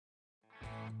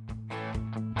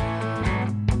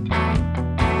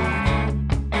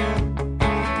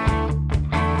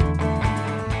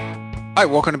Hi,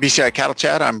 welcome to BCI Cattle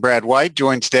Chat. I'm Brad White,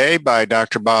 joined today by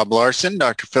Dr. Bob Larson,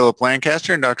 Dr. Philip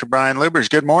Lancaster, and Dr. Brian Lubbers.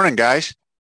 Good morning, guys.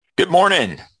 Good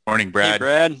morning. Morning, Hey, Brad.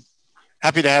 Brad.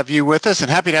 Happy to have you with us,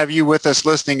 and happy to have you with us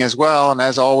listening as well. And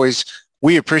as always,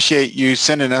 we appreciate you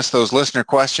sending us those listener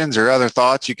questions or other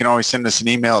thoughts. You can always send us an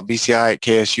email at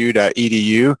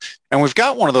bci@ksu.edu. And we've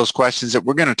got one of those questions that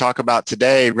we're going to talk about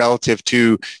today relative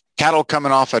to cattle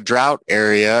coming off a drought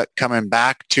area, coming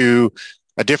back to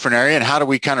a different area, and how do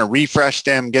we kind of refresh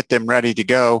them, get them ready to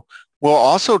go. We'll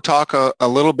also talk a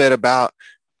little bit about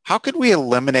how could we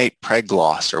eliminate preg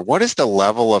loss, or what is the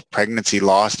level of pregnancy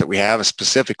loss that we have,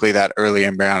 specifically that early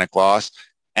embryonic loss.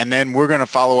 And then we're going to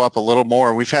follow up a little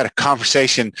more. We've had a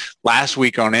conversation last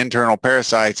week on internal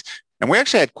parasites, and we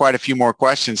actually had quite a few more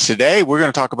questions. Today, we're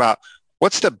going to talk about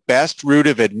what's the best route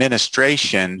of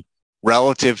administration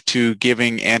relative to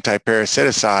giving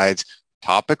antiparasiticides,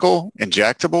 topical,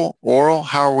 injectable, oral.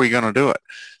 How are we going to do it?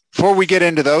 Before we get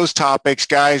into those topics,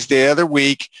 guys, the other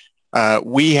week,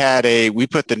 we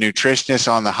put the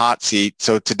nutritionist on the hot seat.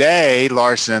 So today,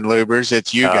 Larson and Lubbers,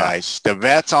 it's you guys. The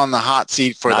vet's on the hot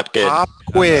seat for the pop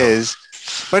quiz,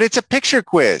 but it's a picture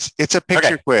quiz. It's a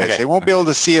picture quiz. Okay. They won't be able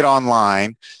to see it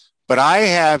online, but I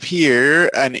have here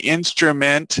an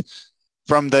instrument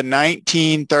from the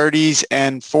 1930s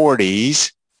and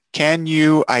 40s. Can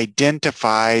you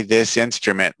identify this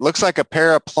instrument? Looks like a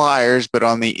pair of pliers, but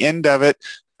on the end of it,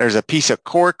 there's a piece of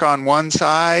cork on one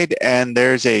side and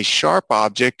there's a sharp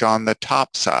object on the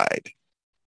top side.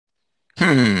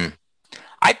 I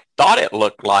thought it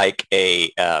looked like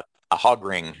a hog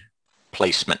ring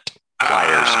placement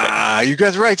pliers. You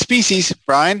guys are right. Species,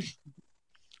 Brian?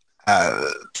 No.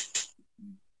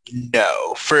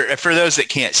 For those that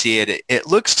can't see it, it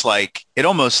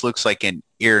almost looks like an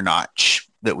ear notch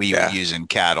that we use in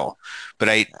cattle.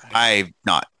 But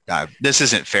this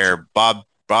isn't fair. Bob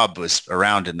was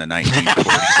around in the 1940s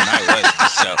and I wasn't,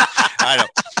 so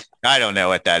I don't know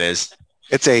what that is.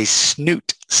 It's a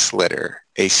snoot slitter.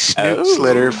 A snoot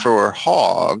slitter for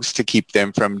hogs to keep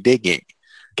them from digging.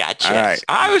 Gotcha. All right.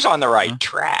 I was on the right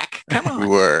track. Come on. You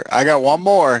were. I got one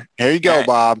more. Here you go, right.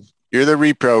 Bob. You're the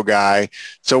repro guy.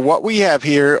 So what we have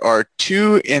here are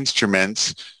two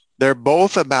instruments. They're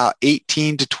both about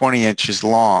 18 to 20 inches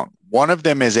long. One of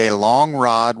them is a long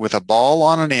rod with a ball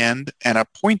on an end and a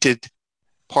pointed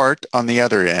part on the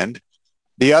other end.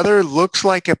 The other looks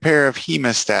like a pair of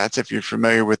hemostats, if you're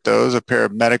familiar with those, a pair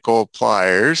of medical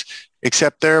pliers,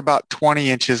 except they're about 20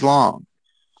 inches long.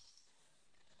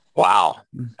 Wow.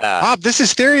 Bob, this is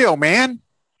stereo, man.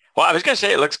 Well, I was going to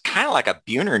say it looks kind of like a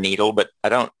Buhner needle, but I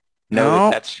don't know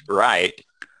if that's right.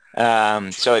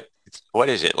 So what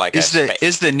is it like? Is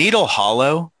the needle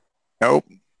hollow? Nope.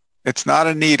 It's not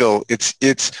a needle.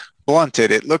 It's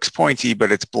blunted. It looks pointy,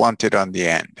 but it's blunted on the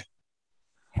end.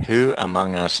 Who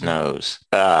among us knows?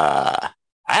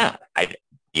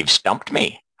 You've stumped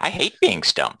me. I hate being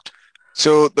stumped.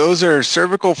 So those are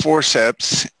cervical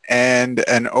forceps and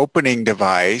an opening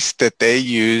device that they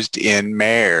used in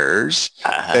mares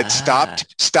that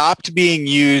stopped being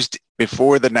used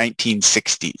before the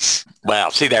 1960s.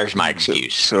 Well, see, there's my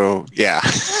excuse. So yeah.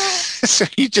 So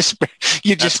you just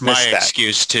That's my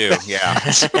excuse too. Yeah.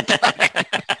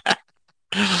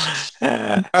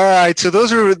 All right, so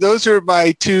those are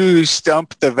my two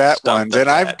stump the vet ones, and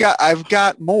I've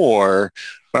got more,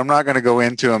 but I'm not going to go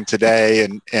into them today.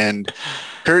 And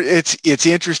it's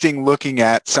interesting looking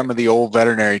at some of the old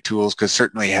veterinary tools, because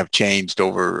certainly have changed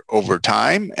over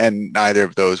time, and neither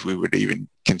of those we would even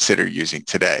consider using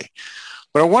today.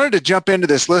 But I wanted to jump into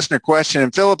this listener question,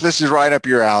 and Philip, this is right up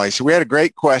your alley. So we had a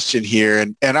great question here,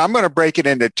 and I'm going to break it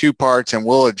into two parts, and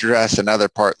we'll address another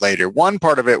part later. One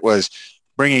part of it was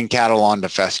bringing cattle onto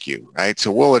fescue, right?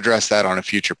 So we'll address that on a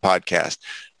future podcast.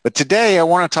 But today I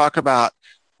want to talk about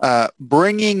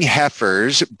bringing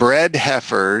bred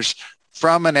heifers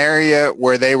from an area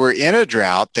where they were in a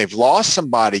drought. They've lost some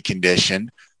body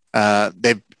condition.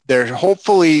 They're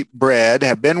hopefully bred,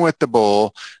 have been with the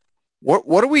bull.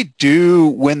 What do we do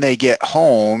when they get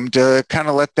home to kind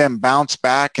of let them bounce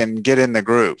back and get in the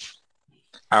groove?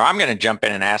 I'm going to jump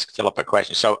in and ask Philip a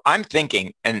question. So I'm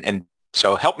thinking, and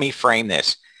so help me frame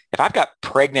this. If I've got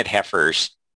pregnant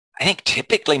heifers, I think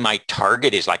typically my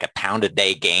target is like a pound a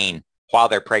day gain while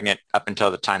they're pregnant up until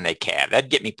the time they calve. That'd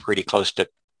get me pretty close to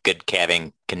good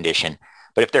calving condition.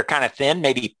 But if they're kind of thin,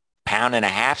 maybe pound and a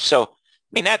half. So, I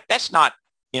mean, that's not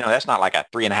like a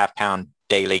 3.5 pound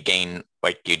daily gain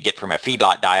like you'd get from a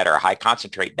feedlot diet or a high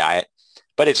concentrate diet,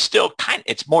 but it's still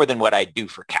it's more than what I do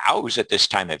for cows at this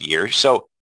time of year. So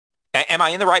am I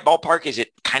in the right ballpark? Is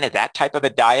it kind of that type of a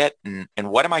diet? And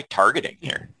what am I targeting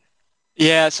here?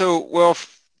 Yeah. So, well,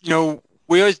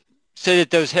 we always say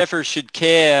that those heifers should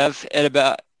calve at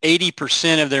about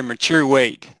 80% of their mature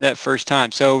weight that first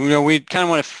time. So, we kind of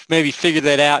want to maybe figure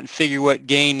that out and figure what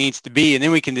gain needs to be, and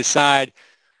then we can decide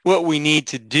what we need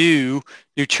to do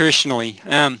nutritionally.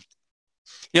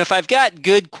 If I've got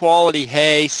good quality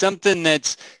hay, something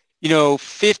that's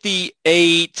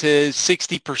 58 to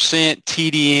 60%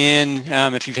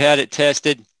 TDN, if you've had it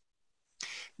tested,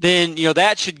 then,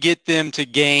 that should get them to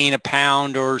gain a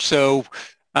pound or so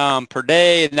per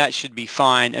day, and that should be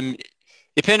fine. And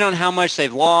depending on how much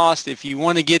they've lost, if you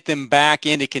want to get them back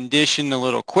into condition a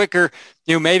little quicker,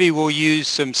 maybe we'll use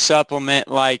some supplement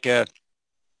like a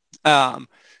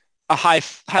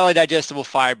highly digestible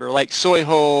fiber like soy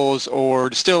hulls or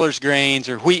distiller's grains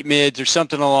or wheat midds or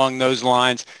something along those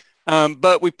lines.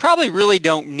 But we probably really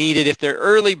don't need it if they're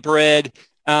early bred.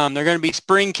 They're going to be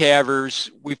spring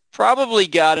calvers. We've probably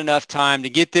got enough time to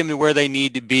get them to where they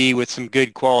need to be with some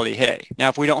good quality hay. Now,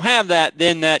 if we don't have that,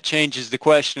 then that changes the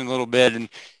question a little bit,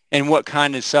 and what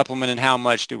kind of supplement and how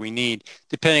much do we need,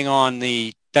 depending on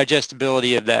the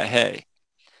digestibility of that hay.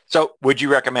 So would you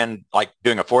recommend like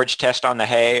doing a forage test on the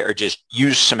hay, or just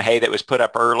use some hay that was put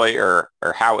up early, or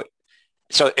how it?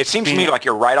 So it seems to me like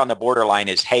you're right on the borderline.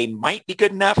 Is hay might be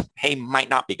good enough, hay might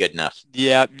not be good enough.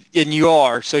 Yeah, and you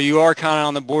are. So you are kind of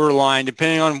on the borderline,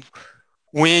 depending on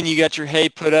when you got your hay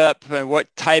put up and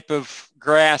what type of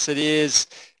grass it is.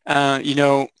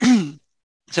 So,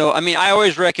 I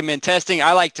always recommend testing.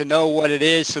 I like to know what it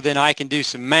is so then I can do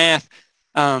some math.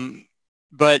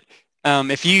 But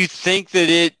if you think that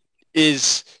it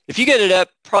is, if you got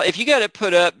it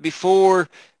put up before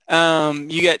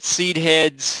you got seed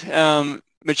heads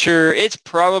mature, it's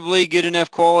probably good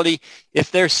enough quality.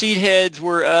 If their seed heads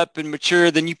were up and mature,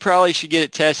 then you probably should get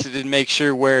it tested and make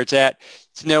sure where it's at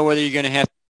to know whether you're going to have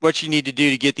what you need to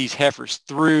do to get these heifers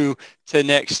through to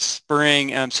next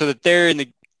spring, so that they're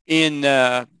in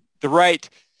the right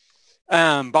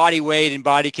body weight and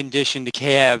body condition to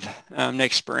calve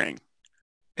next spring.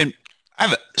 And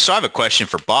I have a question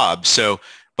for Bob. So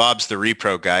Bob's the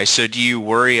repro guy. So do you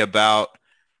worry about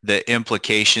the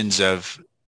implications of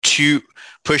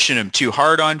pushing them too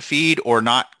hard on feed or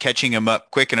not catching them up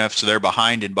quick enough so they're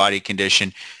behind in body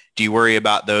condition? Do you worry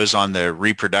about those on the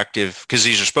reproductive? Because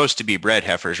these are supposed to be bred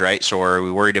heifers, right? So are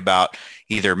we worried about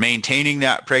either maintaining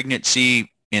that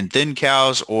pregnancy in thin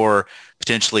cows or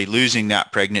potentially losing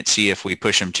that pregnancy if we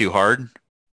push them too hard?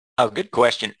 Oh, good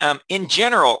question. In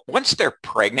general, once they're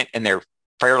pregnant and they're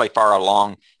fairly far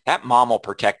along, that mom will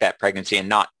protect that pregnancy and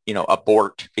not,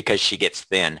 abort because she gets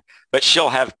thin. But she'll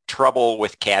have trouble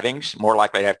with calvings, more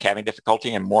likely to have calving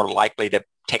difficulty, and more likely to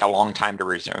take a long time to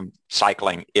resume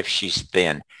cycling if she's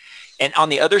thin. And on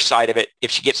the other side of it,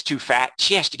 if she gets too fat,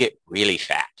 she has to get really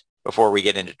fat before we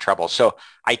get into trouble. So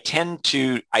I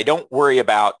don't worry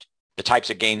about the types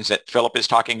of gains that Philip is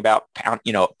talking about,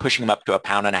 pushing them up to 1.5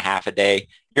 pounds a day.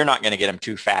 You're not going to get them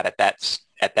too fat at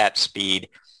that speed,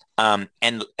 and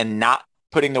not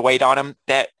putting the weight on them.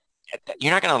 That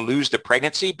you're not going to lose the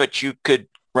pregnancy, but you could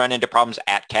run into problems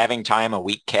at calving time, a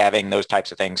weak calving, those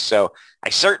types of things. So I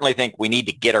certainly think we need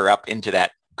to get her up into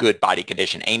that good body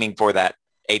condition, aiming for that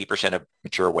 80% of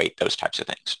mature weight, those types of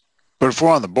things. But if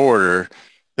we're on the border,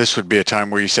 this would be a time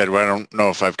where you said, well, I don't know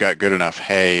if I've got good enough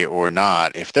hay or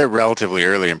not. If they're relatively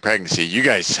early in pregnancy, you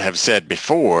guys have said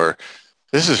before,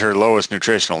 this is her lowest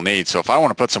nutritional need. So if I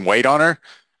want to put some weight on her,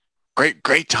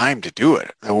 great time to do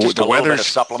it. The weather's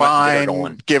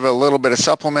fine. Give a little bit of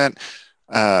supplement.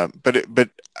 But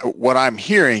what I'm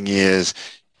hearing is,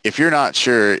 if you're not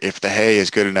sure if the hay is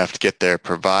good enough to get there,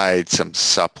 provide some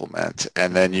supplement,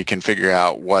 and then you can figure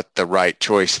out what the right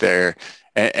choice there.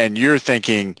 And you're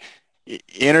thinking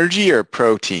energy or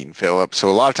protein, Philip? So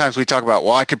a lot of times we talk about,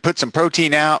 well, I could put some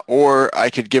protein out, or I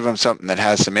could give them something that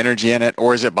has some energy in it,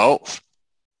 or is it both?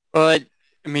 Well,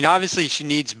 obviously she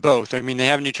needs both. They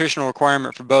have a nutritional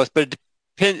requirement for both, but it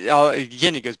depends.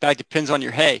 Again, it goes back, depends on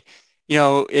your hay.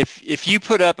 If you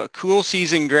put up a cool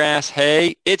season grass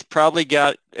hay, it's probably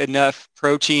got enough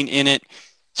protein in it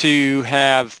to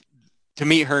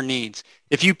meet her needs.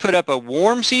 If you put up a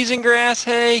warm season grass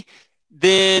hay,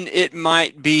 then it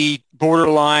might be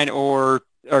borderline or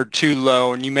too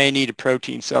low, and you may need a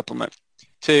protein supplement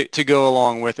to go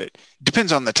along with it.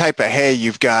 Depends on the type of hay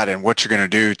you've got and what you're going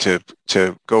to do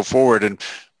to go forward. And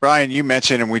Brian, you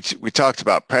mentioned, and we talked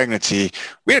about pregnancy.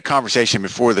 We had a conversation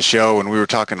before the show, and we were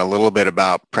talking a little bit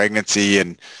about pregnancy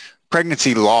and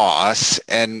pregnancy loss.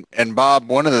 And Bob,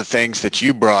 one of the things that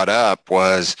you brought up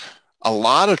was a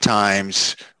lot of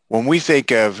times when we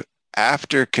think of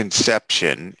after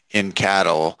conception in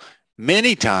cattle,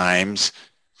 many times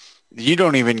you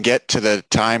don't even get to the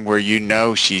time where you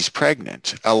know she's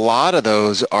pregnant. A lot of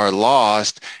those are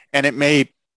lost, and it may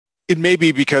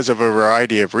be because of a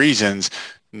variety of reasons,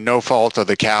 no fault of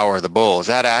the cow or the bull. Is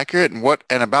that accurate?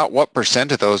 And about what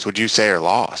percent of those would you say are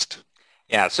lost?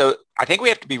 Yeah, so I think we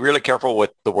have to be really careful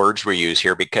with the words we use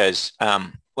here because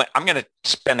I'm going to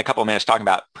spend a couple of minutes talking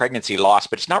about pregnancy loss,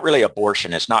 but it's not really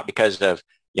abortion. It's not because of,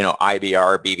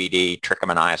 IBR, BVD,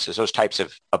 trichomoniasis, those types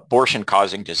of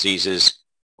abortion-causing diseases,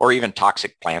 or even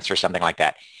toxic plants or something like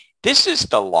that. This is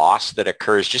the loss that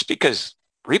occurs just because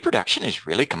reproduction is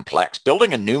really complex.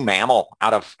 Building a new mammal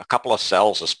out of a couple of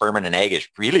cells, a sperm and an egg, is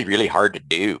really, really hard to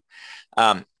do.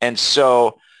 And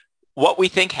so what we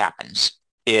think happens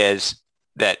is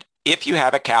that if you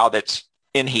have a cow that's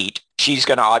in heat, she's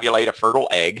going to ovulate a fertile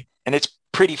egg, and it's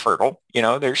pretty fertile.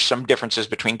 There's some differences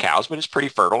between cows, but it's pretty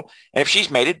fertile. And if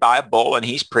she's mated by a bull and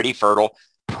he's pretty fertile,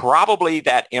 probably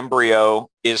that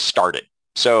embryo is started.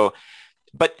 So,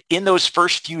 but in those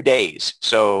first few days,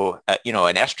 so,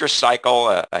 an estrus cycle,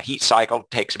 a heat cycle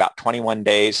takes about 21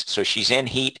 days. So she's in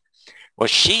heat. Well,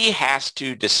 she has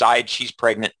to decide she's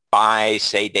pregnant by,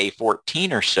 say, day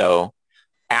 14 or so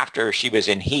after she was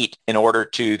in heat in order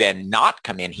to then not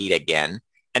come in heat again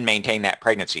and maintain that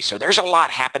pregnancy. So there's a lot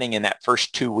happening in that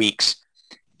first 2 weeks.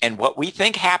 And what we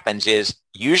think happens is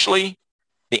usually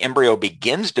the embryo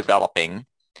begins developing,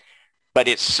 but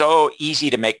it's so easy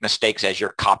to make mistakes as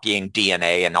you're copying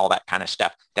DNA and all that kind of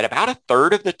stuff that about a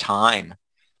third of the time,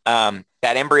 that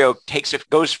embryo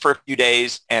goes for a few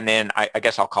days, and then I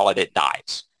guess I'll call it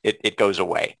dies. It goes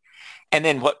away. And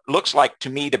then what looks like to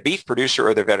me, the beef producer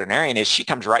or the veterinarian, is she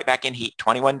comes right back in heat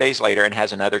 21 days later and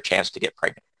has another chance to get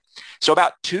pregnant. So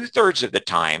about 2/3 of the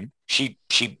time, she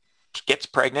gets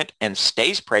pregnant and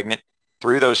stays pregnant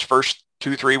through those first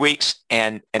 2-3 weeks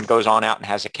and goes on out and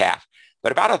has a calf.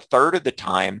 But about a third of the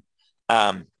time,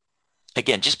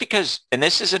 again, just because, and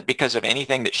this isn't because of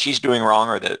anything that she's doing wrong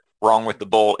or wrong with the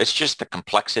bull, it's just the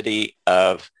complexity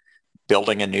of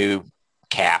building a new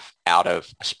calf out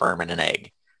of a sperm and an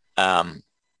egg.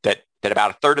 That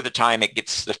about a third of the time it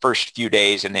gets the first few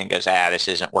days and then goes, this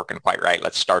isn't working quite right.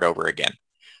 Let's start over again.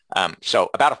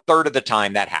 So about a third of the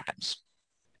time that happens.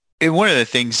 And one of the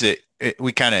things that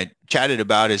we kind of chatted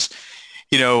about is,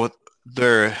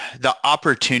 the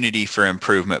opportunity for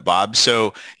improvement, Bob.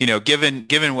 So,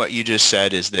 given what you just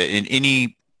said, is that in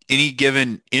any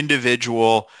given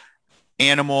individual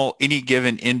animal, any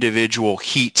given individual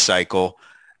heat cycle,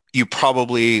 you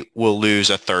probably will lose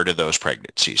a third of those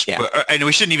pregnancies. Yeah. And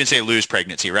we shouldn't even say lose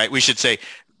pregnancy, right? We should say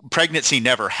pregnancy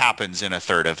never happens in a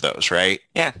third of those, right?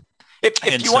 Yeah.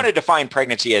 If you want to define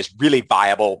pregnancy as really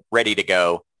viable, ready to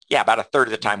go, about a third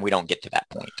of the time we don't get to that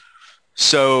point.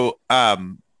 So,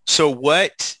 so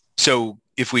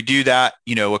if we do that,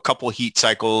 a couple heat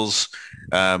cycles,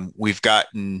 we've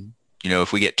gotten,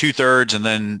 if we get 2/3 and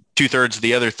then 2/3 of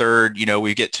the other third,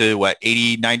 we get to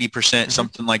 80, 90%,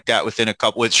 something like that within a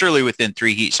couple, it's surely within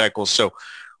 3 heat cycles. So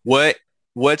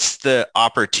what's the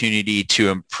opportunity to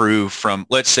improve from,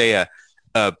 let's say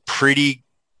a pretty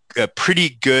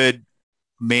good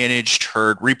managed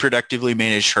herd, reproductively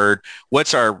managed herd?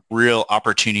 What's our real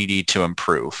opportunity to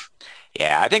improve?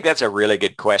 Yeah, I think that's a really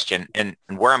good question. And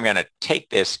where I'm going to take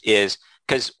this is,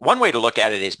 because one way to look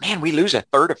at it is, man, we lose a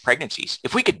third of pregnancies.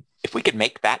 If we could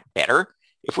make that better,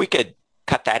 if we could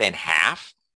cut that in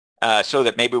half, so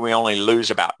that maybe we only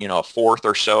lose about, a fourth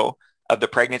or so of the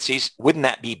pregnancies, wouldn't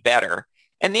that be better?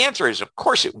 And the answer is, of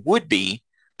course it would be,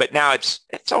 but now it's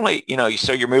only,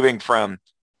 so you're moving from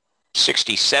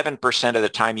 67% of the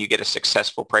time you get a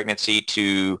successful pregnancy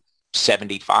to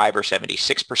 75 or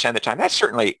 76% of the time. That's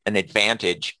certainly an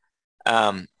advantage.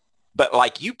 But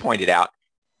like you pointed out,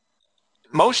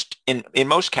 in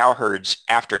most cow herds,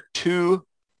 after 2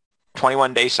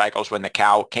 21-day cycles, when the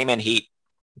cow came in heat,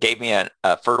 gave me a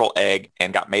fertile egg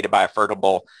and got mated by a fertile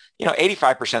bull,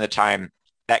 85% of the time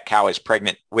that cow is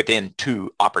pregnant within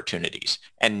 2 opportunities,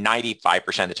 and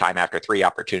 95% of the time after 3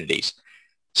 opportunities.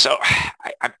 So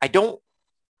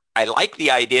I like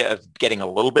the idea of getting a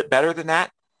little bit better than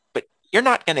that, but I'm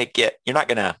not going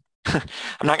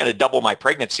to double my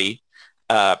pregnancy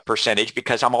percentage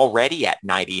because I'm already at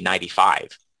 90, 95.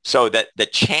 So that the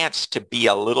chance to be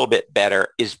a little bit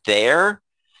better is there.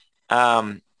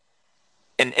 And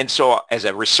so as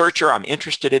a researcher, I'm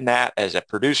interested in that. As a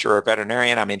producer or a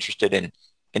veterinarian, I'm interested in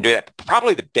doing that.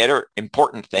 Probably the better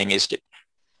important thing is to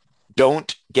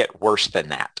don't get worse than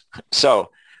that.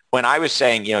 So when I was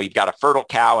saying, you've got a fertile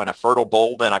cow and a fertile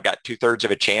bull, then I've got 2/3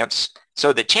 of a chance.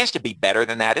 So the chance to be better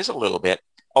than that is a little bit.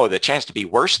 Oh, the chance to be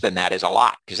worse than that is a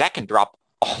lot, because that can drop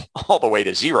all the way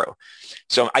to 0.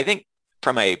 So I think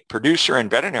from a producer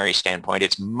and veterinary standpoint,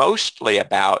 it's mostly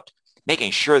about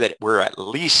making sure that we're at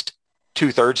least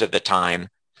 2/3 of the time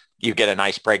you get a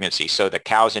nice pregnancy. So the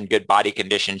cow's in good body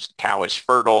conditions, the cow is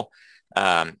fertile.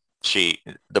 The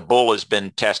bull has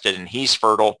been tested and he's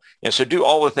fertile. So do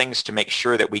all the things to make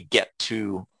sure that we get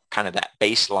to kind of that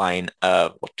baseline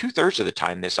of, well, 2/3 of the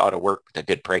time this ought to work with a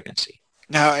good pregnancy.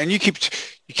 Now, and you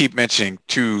keep mentioning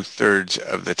 2/3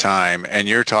 of the time, and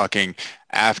you're talking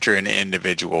after an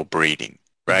individual breeding,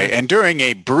 right? Mm-hmm. And during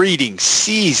a breeding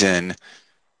season,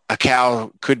 a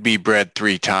cow could be bred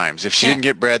 3 times. If she didn't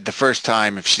get bred the first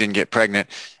time, if she didn't get pregnant,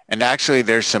 and actually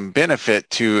there's some benefit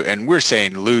to, and we're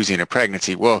saying losing a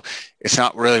pregnancy. Well, it's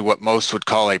not really what most would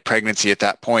call a pregnancy at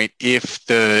that point. If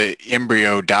the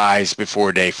embryo dies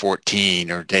before day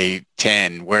 14 or day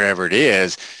 10, wherever it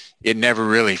is, it never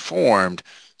really formed.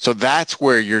 So that's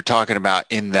where you're talking about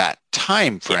in that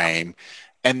time frame.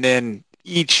 Yeah. And then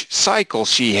each cycle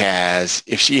she has,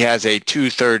 if she has a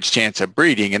 2/3 chance of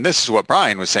breeding, and this is what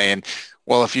Brian was saying,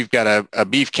 well, if you've got a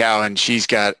beef cow and you've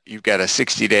got a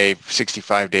 60-day,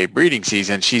 65-day breeding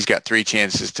season, she's got 3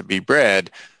 chances to be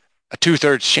bred, a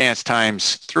 2/3 chance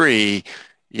times 3,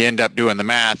 you end up doing the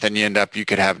math and you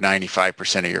could have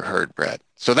 95% of your herd bred.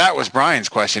 So that was Brian's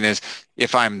question, is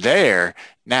if I'm there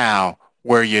now,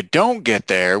 where you don't get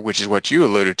there, which is what you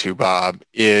alluded to, Bob,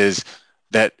 is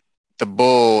that the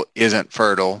bull isn't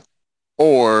fertile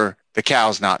or the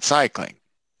cow's not cycling.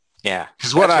 Yeah.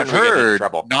 Because what I've heard,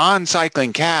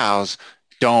 non-cycling cows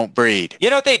don't breed.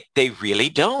 They really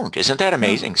don't. Isn't that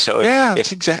amazing? So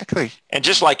exactly. And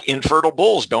just like infertile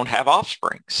bulls don't have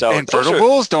offspring. So infertile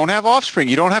bulls don't have offspring.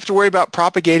 You don't have to worry about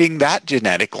propagating that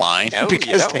genetic line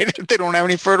because they don't have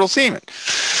any fertile semen.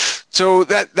 So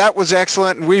that was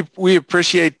excellent. And we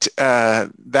appreciate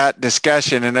that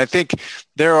discussion. And I think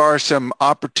there are some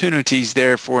opportunities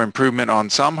there for improvement on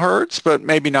some herds, but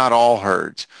maybe not all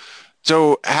herds.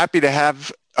 So happy to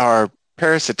have our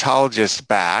parasitologists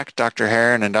back, Dr.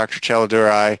 Herron and Dr.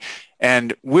 Chelladurai,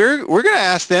 and we're going to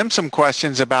ask them some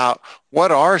questions about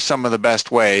what are some of the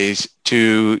best ways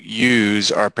to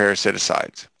use our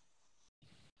parasiticides.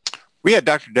 We had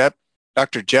Dr.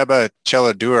 Jeba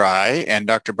Chelladurai and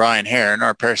Dr. Brian Herron,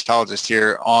 our parasitologist,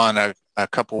 here on a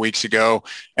couple weeks ago,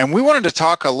 and we wanted to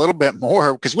talk a little bit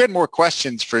more because we had more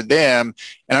questions for them.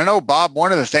 And I know, Bob,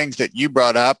 one of the things that you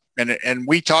brought up and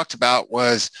we talked about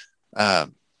was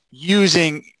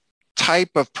using type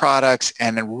of products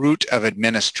and a route of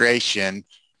administration.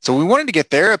 So we wanted to get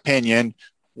their opinion.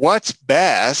 What's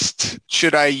best?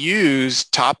 Should I use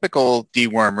topical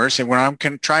dewormers? And when I'm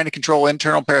trying to control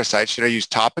internal parasites, should I use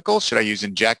topical? Should I use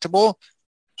injectable?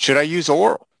 Should I use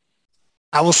oral?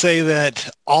 I will say that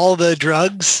all the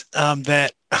drugs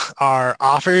that are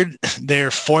offered,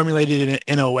 they're formulated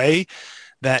in a way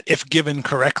that if given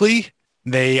correctly,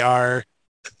 they are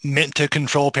meant to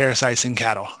control parasites in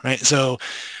cattle, right? So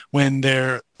when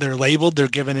they're labeled, they're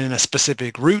given in a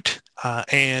specific route,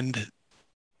 and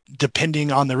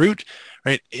depending on the route,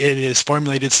 right, it is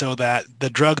formulated so that the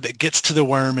drug that gets to the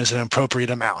worm is an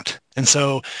appropriate amount. And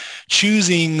so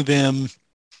choosing them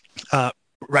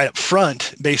right up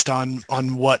front based on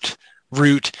what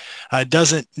route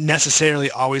doesn't necessarily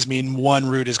always mean one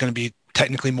route is going to be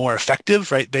technically more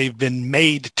effective, right? They've been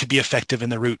made to be effective in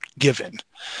the route given.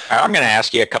 I'm going to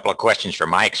ask you a couple of questions from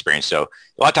my experience. So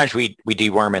a lot of times we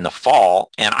deworm in the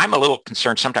fall, and I'm a little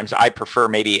concerned. Sometimes I prefer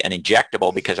maybe an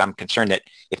injectable because I'm concerned that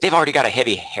if they've already got a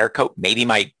heavy hair coat, maybe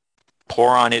my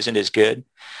pour-on isn't as good.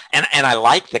 And I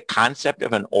like the concept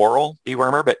of an oral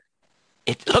dewormer, but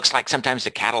it looks like sometimes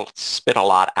the cattle spit a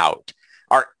lot out.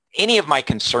 Are any of my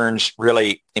concerns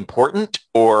really important,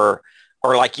 or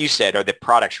like you said, are the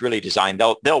products really designed?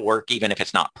 They'll work even if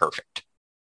it's not perfect?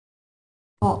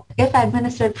 Well, if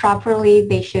administered properly,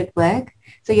 they should work.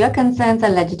 So your concerns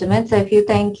are legitimate. So if you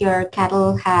think your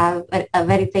cattle have a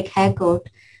very thick hair coat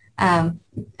and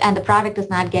the product is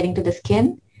not getting to the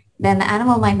skin, then the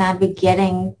animal might not be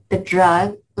getting the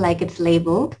drug like it's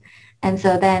labeled. And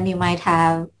so then you might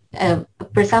have a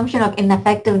presumption of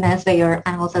ineffectiveness where your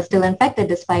animals are still infected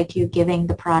despite you giving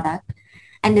the product.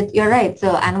 And you're right.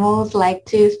 So animals like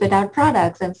to spit out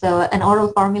products. And so an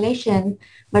oral formulation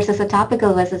versus a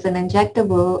topical versus an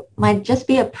injectable might just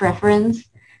be a preference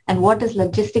and what is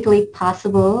logistically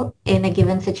possible in a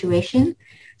given situation.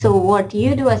 So what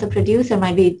you do as a producer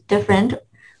might be different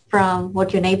from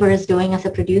what your neighbor is doing as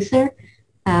a producer,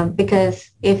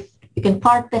 because if you can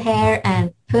part the hair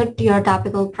and put your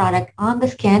topical product on the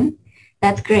skin,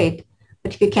 that's great.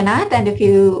 But if you cannot, and if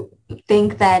you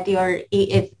think that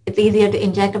it's easier to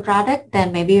inject a product,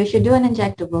 then maybe you should do an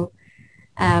injectable.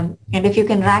 And if you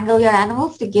can wrangle your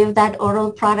animals to give that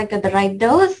oral product at the right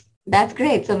dose, that's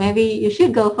great. So maybe you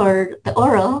should go for the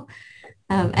oral.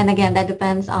 And again, that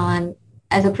depends on,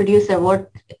 as a producer, what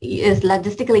is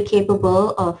logistically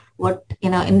capable of what,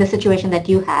 in the situation that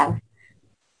you have.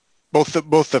 Both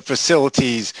the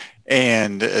facilities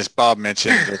and, as Bob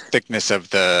mentioned, the thickness of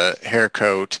the hair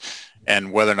coat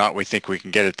and whether or not we think we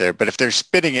can get it there. But if they're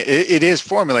spitting it, it is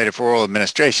formulated for oral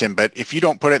administration. But if you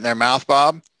don't put it in their mouth,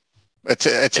 Bob, it's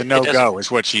a no-go,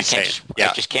 is what she's saying.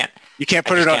 I just can't. You can't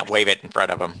put it on. Can't wave it in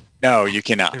front of them. No, you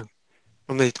cannot.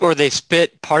 Or they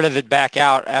spit part of it back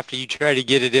out after you try to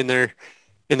get it in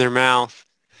their mouth.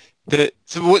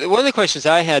 So one of the questions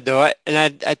I had, though,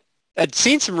 I'd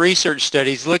seen some research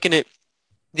studies looking at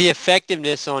the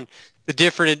effectiveness on the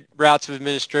different routes of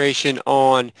administration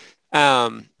on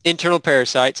internal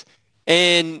parasites,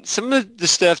 and some of the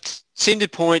stuff seemed to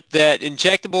point that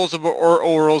injectables or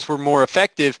orals were more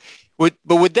effective. Would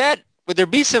there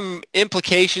be some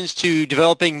implications to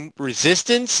developing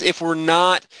resistance if we're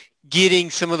not getting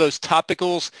some of those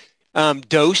topicals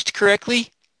dosed correctly?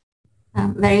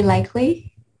 Very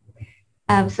likely.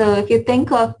 So if you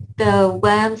think of the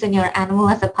worms in your animal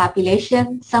as a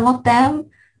population, some of them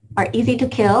are easy to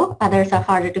kill, others are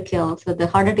harder to kill. So the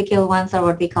harder to kill ones are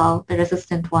what we call the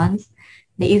resistant ones.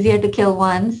 The easier to kill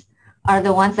ones are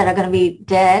the ones that are going to be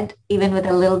dead even with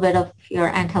a little bit of your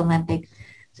anthelmintic.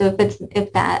 So if the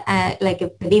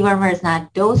dewormer is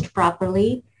not dosed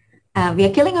properly, we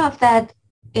are killing off that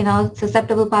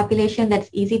susceptible population that's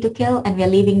easy to kill, and we are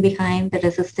leaving behind the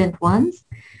resistant ones.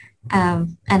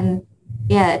 And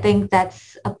yeah, I think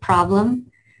that's a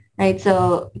problem, right?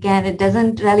 So again, it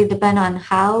doesn't really depend on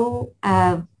how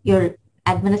you're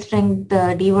administering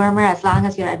the dewormer, as long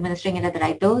as you're administering it at the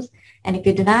right dose. And if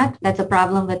you do not, that's a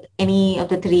problem with any of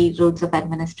the 3 routes of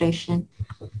administration.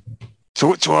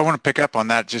 So I want to pick up on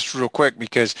that just real quick,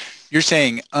 because you're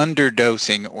saying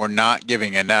underdosing or not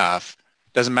giving enough.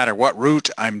 Doesn't matter what route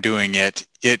I'm doing it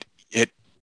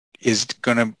is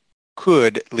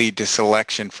could lead to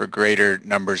selection for greater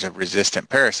numbers of resistant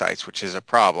parasites, which is a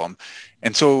problem.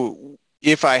 And so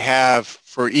if I have,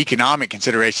 for economic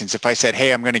considerations, if I said,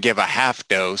 hey, I'm going to give a half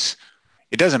dose,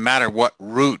 it doesn't matter what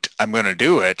route I'm going to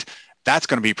do it, that's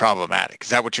going to be problematic. Is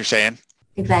that what you're saying?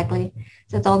 Exactly.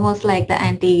 So it's almost like the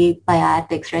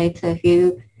antibiotics, right? So if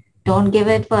you don't give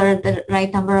it for the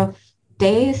right number of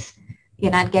days,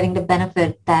 you're not getting the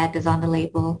benefit that is on the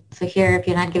label. So here, if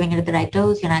you're not giving it at the right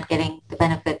dose, you're not getting the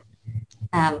benefit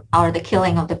or the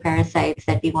killing of the parasites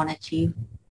that we want to achieve.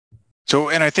 So,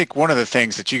 and I think one of the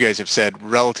things that you guys have said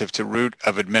relative to route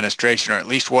of administration, or at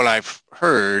least what I've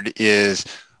heard, is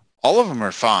all of them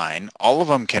are fine. All of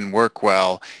them can work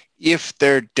well if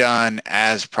they're done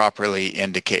as properly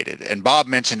indicated. And Bob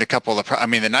mentioned a couple of,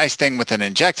 the nice thing with an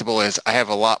injectable is I have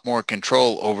a lot more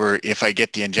control over if I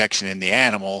get the injection in the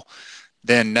animal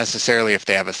than necessarily if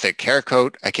they have a thick hair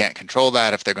coat. I can't control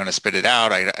that. If they're going to spit it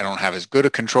out, I don't have as good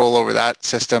a control over that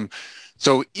system.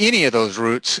 So any of those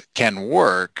routes can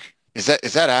work. Is that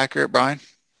accurate, Brian?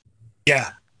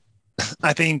 Yeah.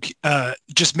 I think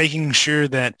just making sure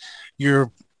that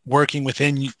you're working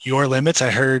within your limits. I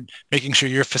heard making sure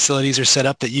your facilities are set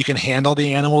up that you can handle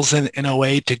the animals in a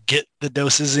way to get the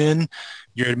doses in.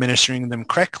 You're administering them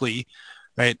correctly,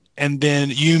 right? And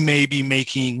then you may be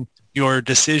making your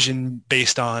decision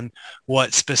based on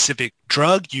what specific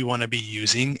drug you want to be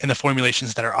using and the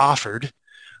formulations that are offered,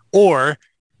 or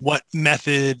what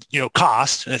method,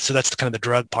 cost. So that's kind of the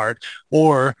drug part,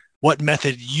 or what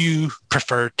method you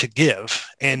prefer to give.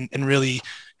 And really,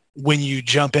 when you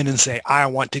jump in and say, I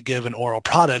want to give an oral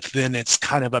product, then it's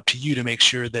kind of up to you to make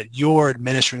sure that you're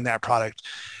administering that product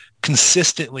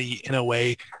consistently in a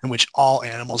way in which all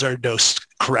animals are dosed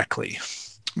correctly.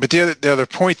 But the other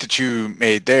point that you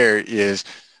made there is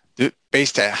that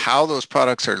based on how those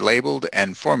products are labeled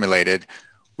and formulated,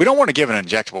 we don't want to give an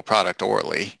injectable product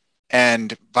orally,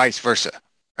 and vice versa,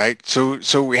 right?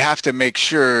 So we have to make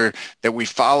sure that we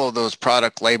follow those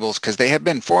product labels, because they have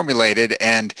been formulated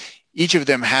and each of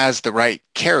them has the right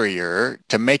carrier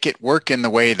to make it work in the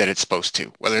way that it's supposed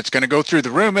to. Whether it's going to go through the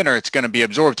rumen or it's going to be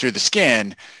absorbed through the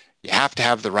skin, you have to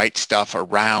have the right stuff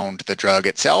around the drug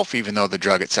itself, even though the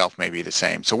drug itself may be the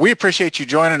same. So we appreciate you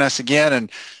joining us again,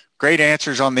 and great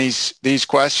answers on these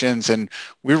questions. And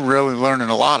we're really learning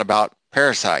a lot about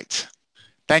parasites.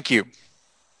 Thank you.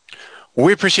 Well,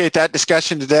 we appreciate that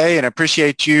discussion today, and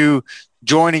appreciate you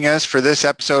joining us for this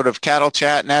episode of Cattle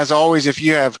Chat. And as always, if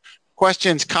you have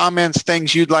questions, comments,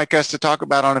 things you'd like us to talk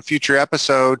about on a future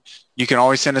episode, you can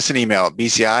always send us an email at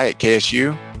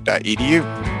bci@ksu.edu.